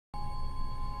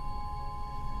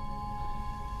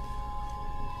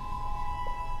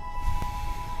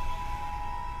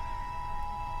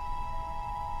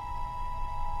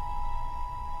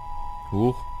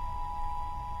Huch.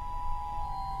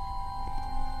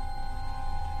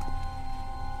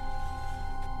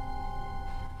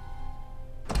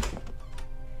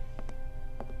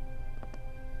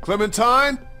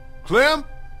 Clementine? Clem?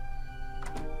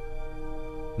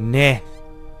 Nee.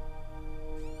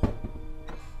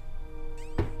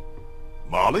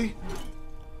 Molly?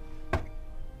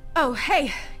 Oh,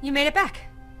 hey, you made it back.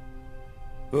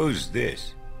 Who's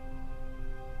this?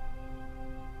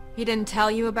 He didn't tell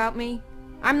you about me?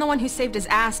 I'm the one who saved his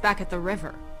ass back at the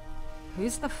river.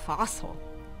 Who's the fossil?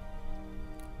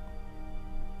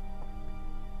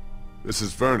 This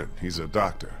is Vernon. He's a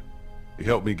doctor. He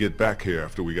helped me get back here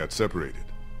after we got separated.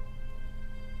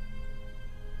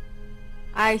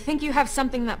 I think you have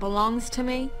something that belongs to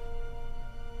me.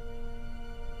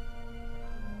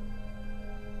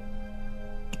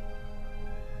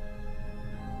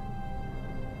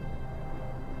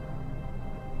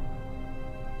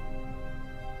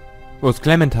 Wo ist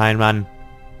Clementine, Mann?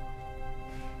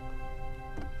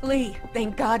 Lee,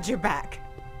 thank God you're back.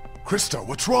 Krista,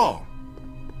 what's wrong?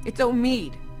 It's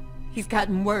Omid. He's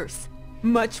gotten worse.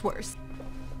 Much worse.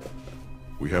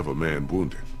 We have a man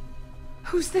wounded.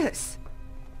 Who's this?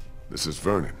 This is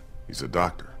Vernon. He's a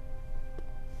doctor.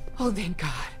 Oh, thank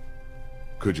God.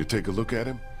 Could you take a look at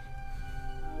him?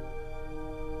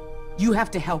 You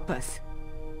have to help us.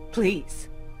 Please.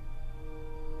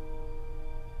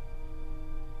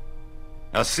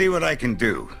 I'll see what I can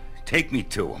do. Take me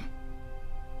to him.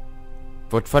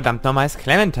 Wo verdammt nochmal ist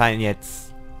Clementine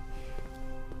jetzt?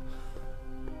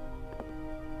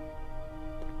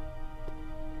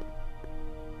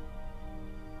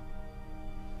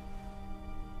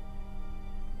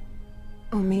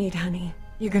 Omid, honey.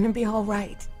 You're gonna be all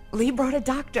right. Lee brought a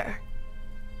doctor.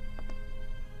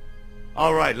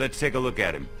 All right, let's take a look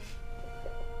at him.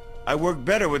 I work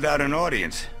better without an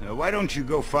audience. Now, why don't you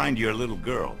go find your little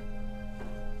girl?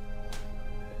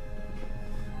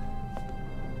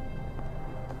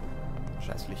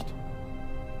 Scheiß Licht.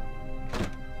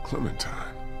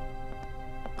 Clementine.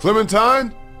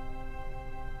 Clementine?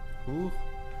 Huch.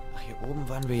 Ach, hier oben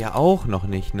waren wir ja auch noch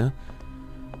nicht, ne?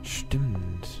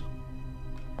 Stimmt.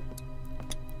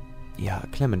 Ja,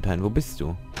 Clementine, wo bist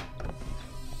du?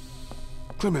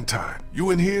 Clementine,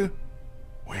 you in here?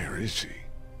 Where is she?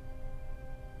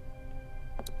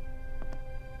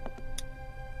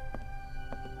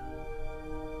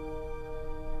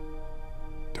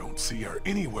 Don't see her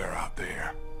anywhere out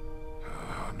there.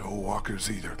 No walkers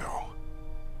either, though.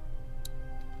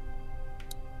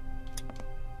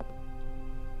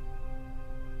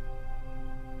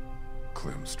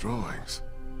 Clem's drawings.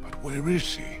 But where is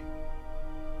she?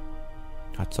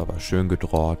 Hat's aber schön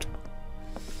gedraht.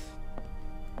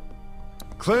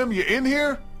 Clem, you in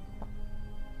here?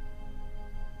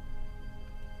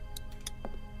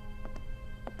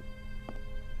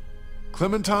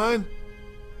 Clementine?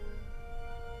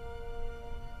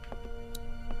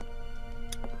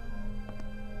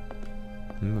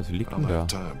 Was liegt I'll denn da? have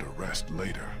time to rest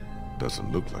later.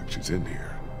 Doesn't look like she's in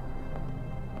here.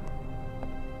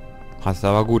 Hast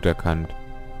aber gut erkannt.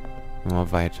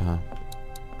 Mal weiter.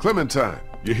 Clementine,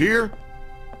 you here?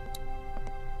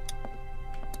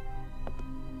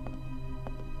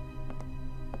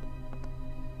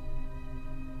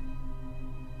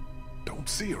 Don't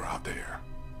see her out there.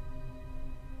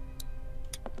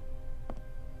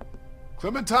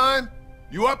 Clementine,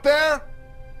 you up there?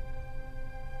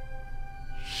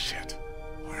 Shit,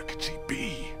 where could she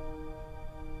be?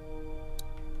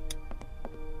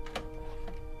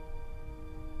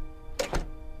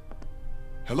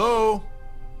 Hello?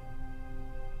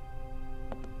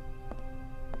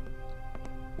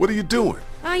 What are you doing?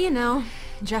 You know,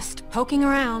 just poking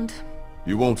around.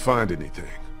 You won't find anything.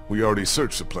 We already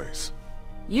searched the place.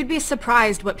 You'd be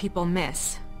surprised what people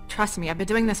miss. Trust me, I've been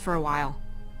doing this for a while.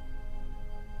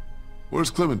 Where's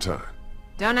Clementine?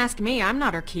 Don't ask me, I'm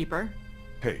not her keeper.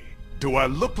 Hey, do I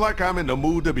look like I'm in the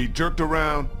mood to be jerked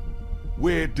around?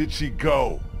 Where did she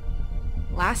go?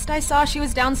 Last I saw, she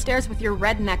was downstairs with your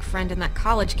redneck friend and that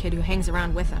college kid who hangs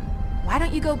around with him. Why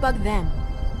don't you go bug them?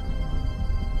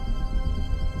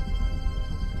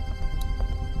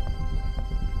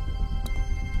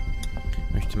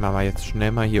 Möchte man aber jetzt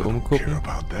schnell mal hier I don't care umgucken.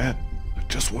 about that. I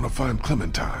just want to find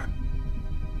Clementine.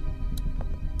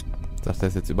 Sagt er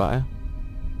es jetzt überall?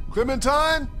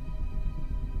 Clementine?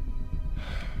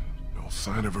 No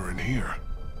sign of her in here.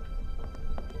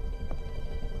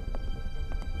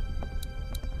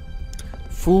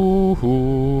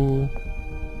 Fuhu.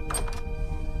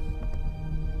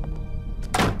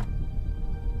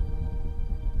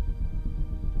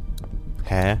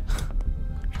 Hä?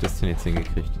 Wie hab ich das denn jetzt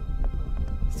hingekriegt?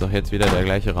 Ist doch jetzt wieder der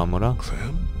gleiche Raum, oder?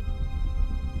 Clem?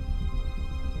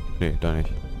 Nee, da nicht.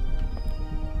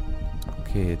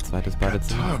 Okay, zweites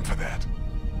Badezimmer. Time for that.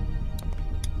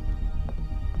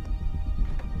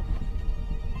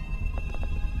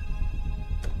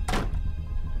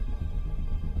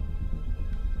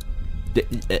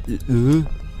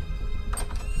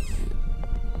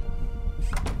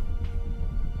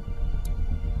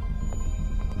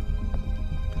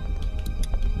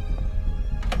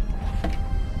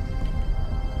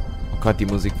 Oh Gott, die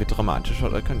Musik wird dramatischer,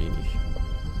 das kann ich nicht.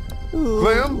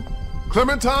 Clem?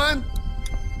 Clementine?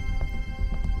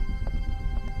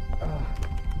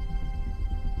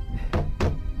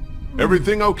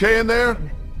 Everything okay in there?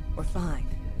 We're fine.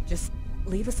 Just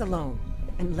leave us alone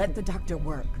and let the doctor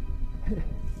work.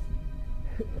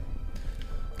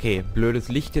 Okay, blödes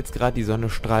Licht jetzt gerade. Die Sonne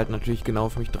strahlt natürlich genau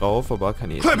auf mich drauf, aber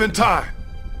kann ich... Clementine!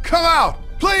 Come out,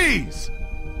 please!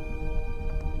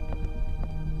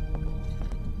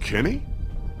 Kenny?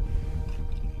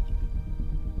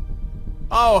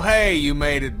 Oh, hey, you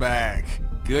made it back.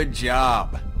 Good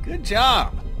job. Good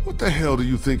job. What the hell do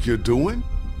you think you're doing?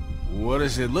 What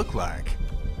does it look like?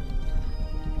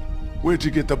 Where'd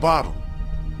you get the bottle?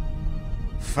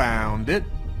 Found it.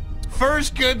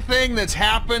 First good thing that's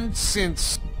happened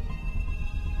since...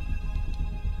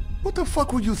 What the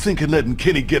fuck were you thinking letting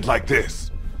Kenny get like this?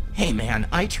 Hey man,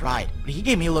 I tried, but he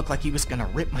gave me a look like he was gonna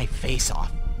rip my face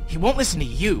off. He won't listen to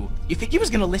you. You think he was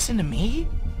gonna listen to me?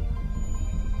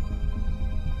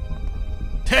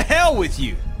 To hell with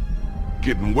you.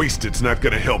 Getting wasted's not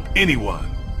gonna help anyone.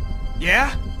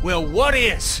 Yeah? Well, what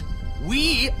is?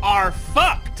 We are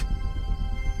fucked.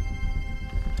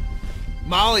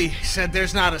 Molly said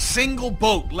there's not a single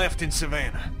boat left in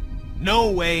Savannah.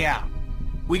 No way out.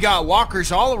 We got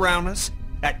walkers all around us,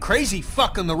 that crazy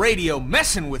fuck on the radio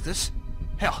messing with us.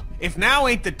 Hell, if now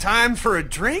ain't the time for a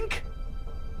drink?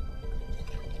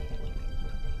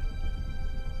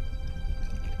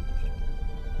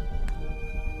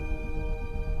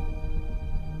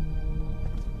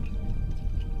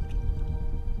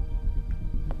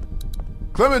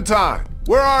 Clementine,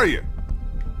 where are you?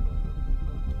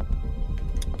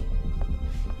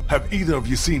 Have either of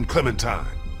you seen Clementine?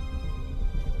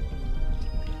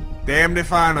 Damned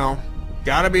if I know.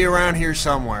 Gotta be around here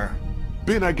somewhere.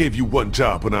 Ben, I gave you one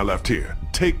job when I left here.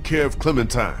 Take care of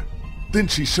Clementine. Then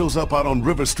she shows up out on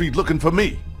River Street looking for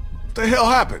me. What the hell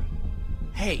happened?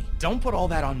 Hey, don't put all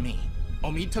that on me.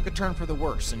 Omid took a turn for the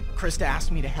worse, and Krista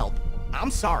asked me to help.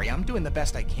 I'm sorry, I'm doing the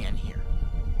best I can here.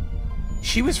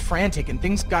 She was frantic and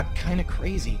things got kinda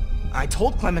crazy. I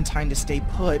told Clementine to stay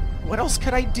put. What else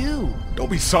could I do? Don't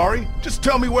be sorry. Just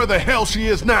tell me where the hell she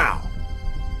is now.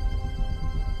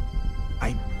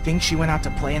 I think she went out to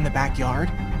play in the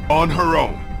backyard. On her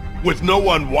own? With no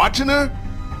one watching her?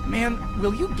 Man,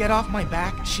 will you get off my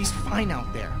back? She's fine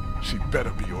out there. She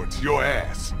better be or it's your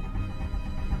ass.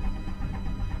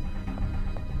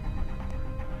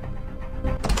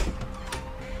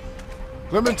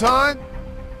 Clementine?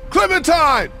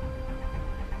 Clementine!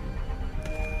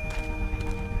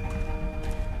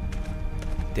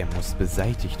 Der muss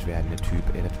beseitigt werden, der Typ.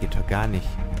 Ey, das geht doch gar nicht.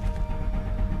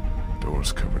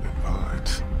 Doors covered in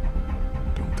vines.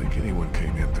 Don't think anyone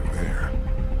came in through there.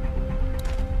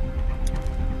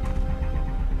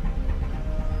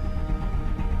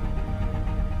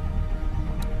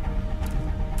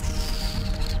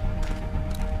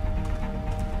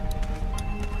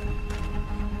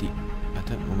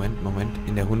 Warte, Moment.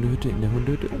 In der Hundehütte.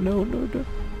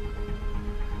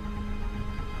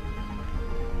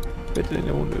 Bitte in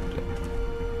der Hundehütte.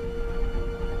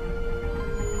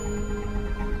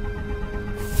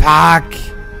 Fuck!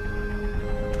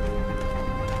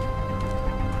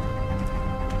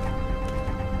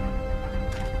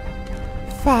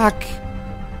 Fuck!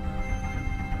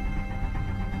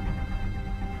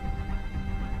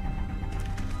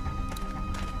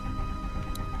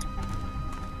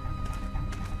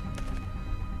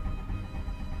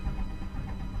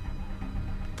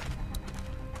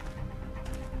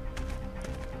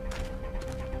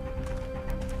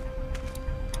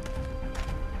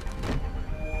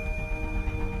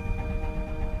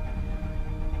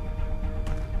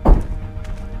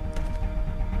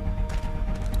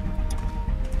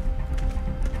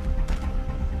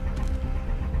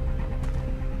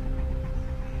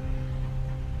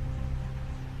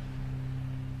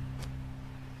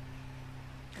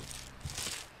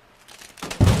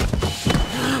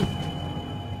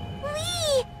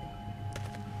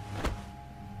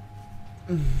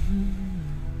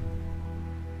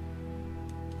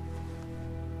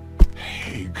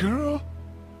 Hey, girl.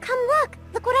 Come look!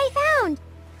 Look what I found!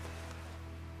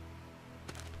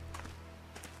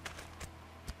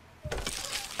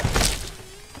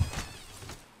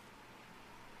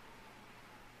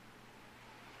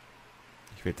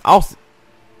 Ich will's auch...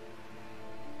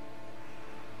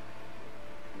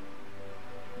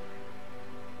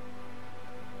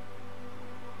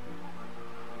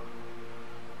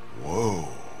 Whoa.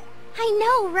 I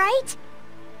know, right?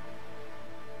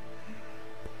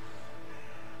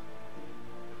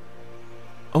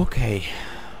 Okay.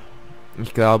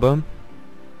 Ich glaube...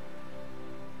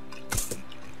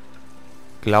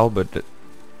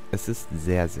 es ist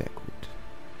sehr, sehr gut.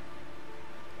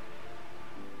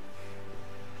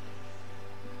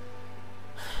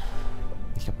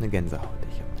 Ich habe eine Gänsehaut.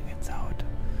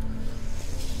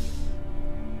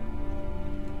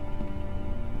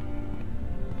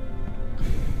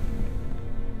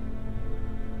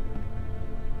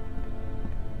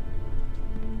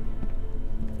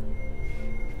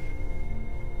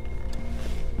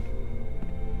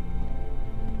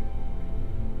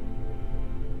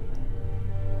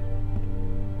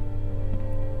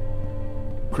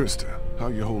 Krista, how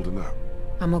you holding up?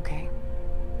 I'm okay.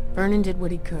 Vernon did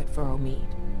what he could for Omid,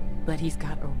 but he's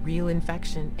got a real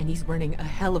infection and he's running a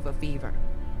hell of a fever.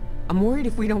 I'm worried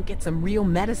if we don't get some real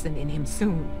medicine in him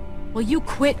soon. Will you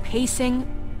quit pacing?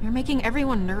 You're making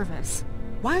everyone nervous.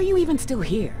 Why are you even still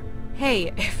here?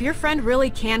 Hey, if your friend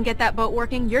really can get that boat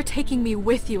working, you're taking me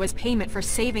with you as payment for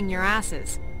saving your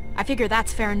asses. I figure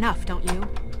that's fair enough, don't you?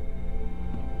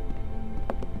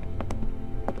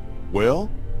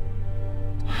 Well?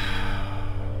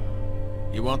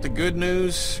 You want the good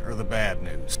news or the bad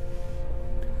news?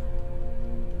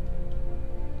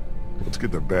 Let's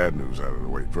get the bad news out of the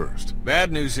way first.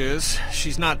 Bad news is,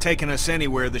 she's not taking us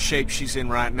anywhere the shape she's in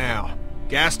right now.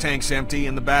 Gas tank's empty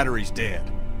and the battery's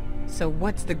dead. So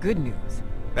what's the good news?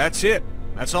 That's it.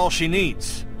 That's all she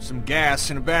needs. Some gas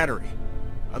and a battery.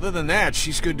 Other than that,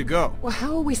 she's good to go. Well,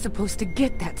 how are we supposed to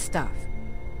get that stuff?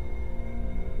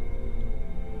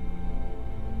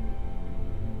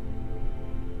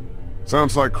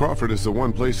 Sounds like Crawford is the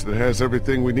one place that has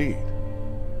everything we need.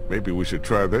 Maybe we should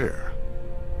try there.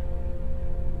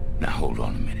 Now hold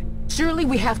on a minute. Surely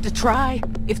we have to try.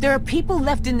 If there are people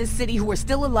left in this city who are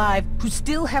still alive, who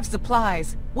still have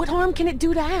supplies, what harm can it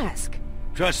do to ask?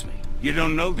 Trust me, you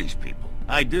don't know these people.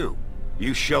 I do.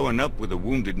 You showing up with a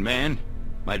wounded man,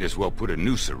 might as well put a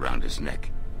noose around his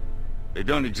neck. They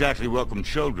don't exactly welcome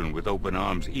children with open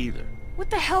arms either. What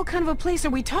the hell kind of a place are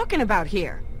we talking about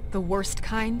here? The worst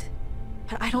kind?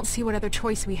 But I don't see what other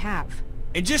choice we have.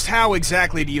 And just how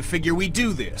exactly do you figure we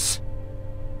do this?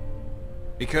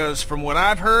 Because from what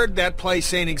I've heard, that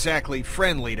place ain't exactly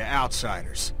friendly to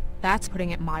outsiders. That's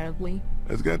putting it mildly.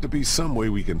 There's got to be some way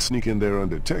we can sneak in there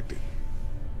undetected.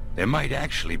 There might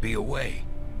actually be a way.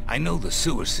 I know the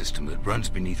sewer system that runs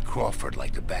beneath Crawford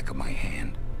like the back of my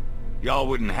hand. Y'all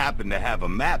wouldn't happen to have a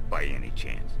map by any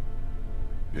chance?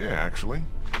 Yeah, actually.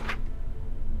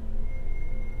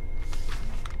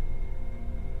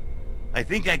 I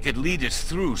think I could lead us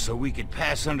through so we could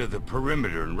pass under the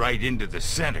perimeter and right into the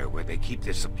center where they keep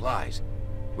their supplies.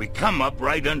 We come up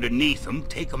right underneath them,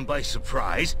 take them by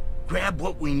surprise, grab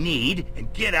what we need,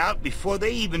 and get out before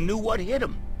they even knew what hit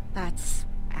them. That's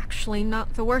actually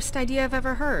not the worst idea I've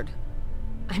ever heard.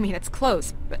 I mean, it's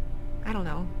close, but I don't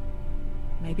know.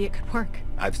 Maybe it could work.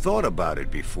 I've thought about it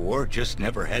before, just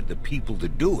never had the people to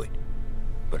do it.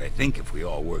 But I think if we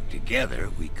all work together,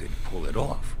 we could pull it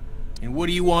off. And what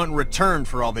do you want in return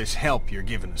for all this help you're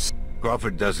giving us?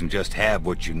 Crawford doesn't just have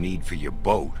what you need for your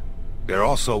boat. They're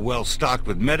also well stocked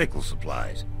with medical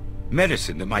supplies.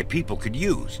 Medicine that my people could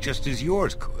use, just as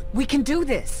yours could. We can do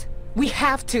this. We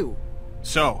have to.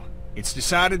 So, it's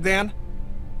decided then?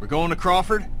 We're going to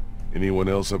Crawford? Anyone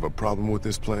else have a problem with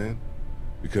this plan?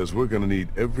 Because we're gonna need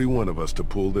every one of us to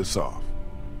pull this off.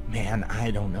 Man,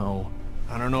 I don't know.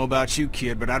 I don't know about you,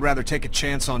 kid, but I'd rather take a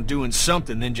chance on doing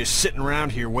something than just sitting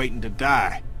around here waiting to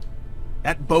die.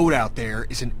 That boat out there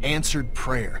is an answered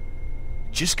prayer.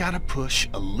 Just gotta push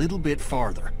a little bit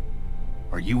farther.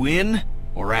 Are you in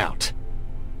or out?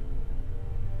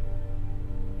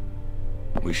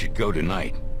 We should go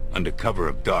tonight, under cover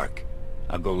of dark.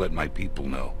 I'll go let my people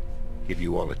know. Give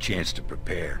you all a chance to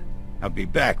prepare. I'll be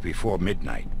back before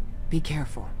midnight. Be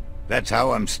careful. That's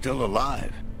how I'm still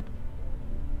alive.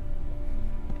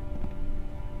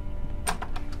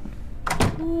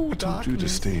 I told you to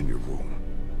stay in your room.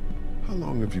 How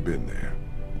long have you been there?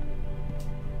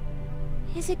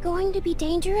 Is it going to be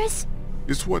dangerous?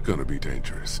 Is what gonna be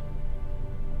dangerous?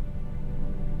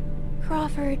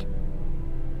 Crawford.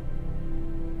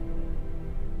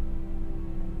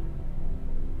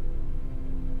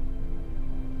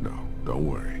 No, don't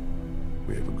worry.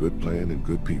 We have a good plan and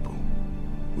good people.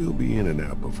 We'll be in and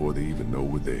out before they even know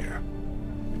we're there.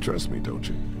 You trust me, don't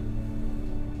you?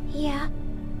 Yeah.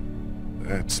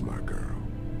 That's my girl.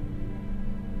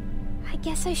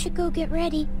 guess I should go get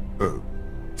ready.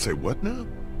 Say what now?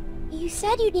 You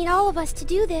said you'd need all of us to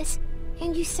do this,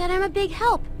 and you said I'm a big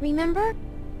help, remember?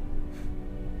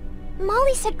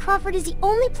 Molly said Crawford is the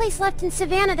only place left in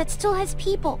Savannah that still has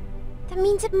people. That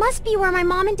means it must be where my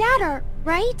mom and dad are,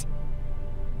 right?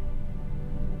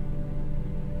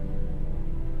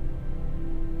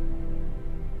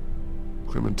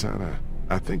 Clementine,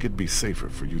 I think it'd be safer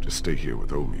for you to stay here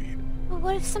with Omid. But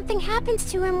what if something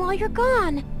happens to him while you're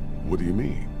gone? What do you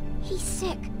mean? He's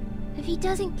sick. If he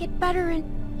doesn't get better and,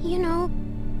 you know,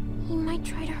 he might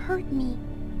try to hurt me.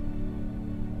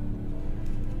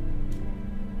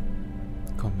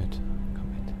 Komm mit. Komm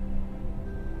mit.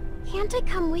 Can't I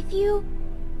come with you?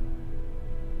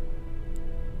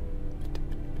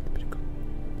 Bitte komm.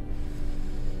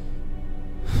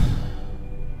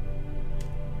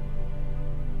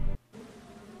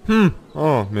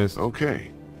 Oh, Mist.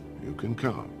 Okay, you can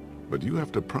come. But you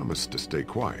have to promise to stay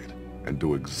quiet and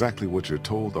do exactly what you're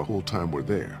told the whole time we're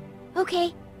there.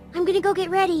 Okay, I'm gonna go get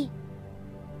ready.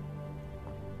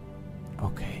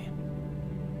 Okay.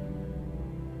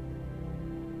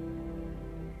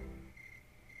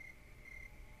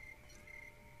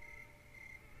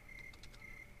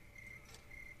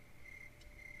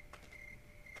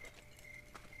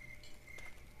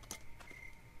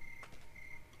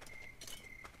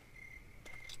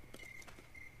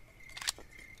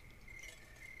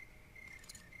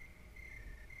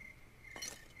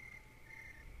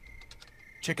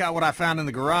 Check out what I found in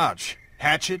the garage.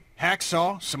 Hatchet,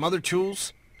 hacksaw, some other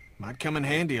tools. Might come in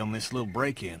handy on this little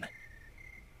break-in.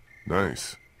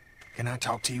 Nice. Can I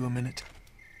talk to you a minute?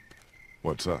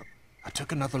 What's up? I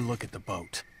took another look at the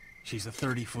boat. She's a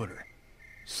 30-footer.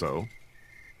 So?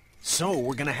 So,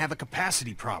 we're gonna have a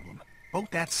capacity problem. Boat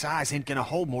that size ain't gonna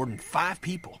hold more than 5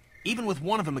 people, even with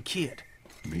one of them a kid.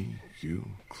 Me, you,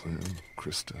 Clem,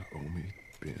 Krista, Omid,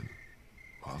 Ben,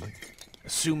 Molly.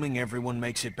 Assuming everyone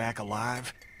makes it back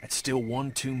alive, that's still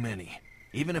one too many.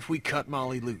 Even if we cut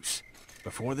Molly loose.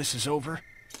 Before this is over,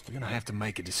 we're gonna have to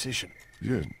make a decision.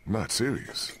 You're not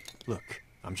serious. Look,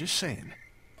 I'm just saying,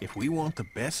 if we want the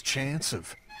best chance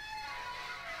of...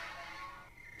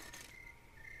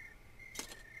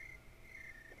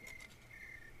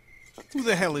 Who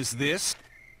the hell is this?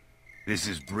 This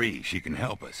is Bree. She can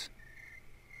help us.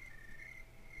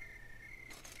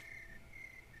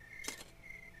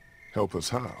 Help us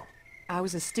how? I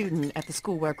was a student at the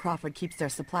school where Crawford keeps their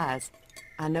supplies.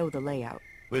 I know the layout.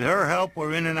 With her help,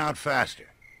 we're in and out faster.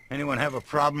 Anyone have a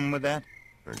problem with that?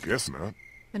 I guess not.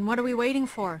 Then what are we waiting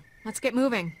for? Let's get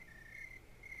moving.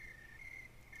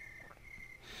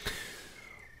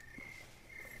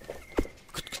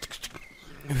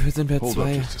 Wir sind bei Hold up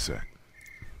 2. just a sec.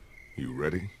 You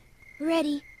ready?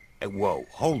 Ready. Hey, whoa,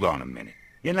 hold on a minute.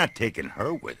 You're not taking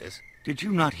her with us. Did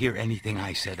you not hear anything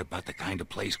I said about the kind of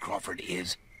place Crawford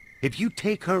is? If you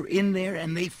take her in there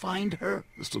and they find her...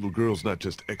 This little girl's not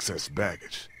just excess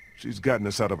baggage. She's gotten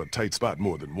us out of a tight spot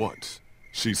more than once.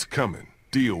 She's coming.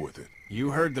 Deal with it. You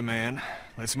heard the man.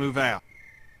 Let's move out.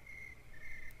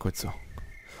 Gut so.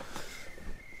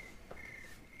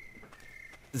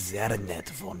 Sehr nett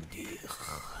von dir.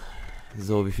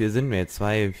 So, wie viel sind wir jetzt?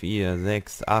 2, 4,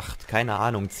 6, 8, keine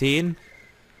Ahnung, 10?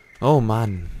 Oh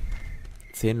Mann.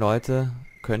 10 Leute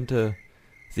könnte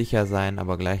sicher sein,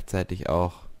 aber gleichzeitig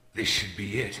auch This should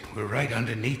be it. We're right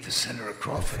underneath the center of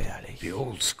Crawford. gefährlich. The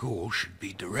old school should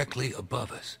be directly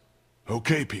above us.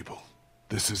 Okay, people.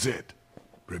 This is it.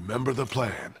 Remember the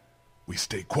plan. We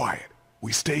stay quiet,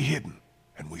 we stay hidden,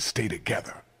 and we stay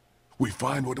together. We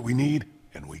find what we need,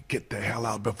 and we get the hell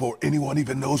out before anyone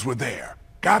even knows we're there.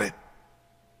 Got it?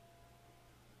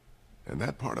 And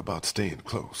that part about staying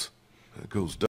close, that goes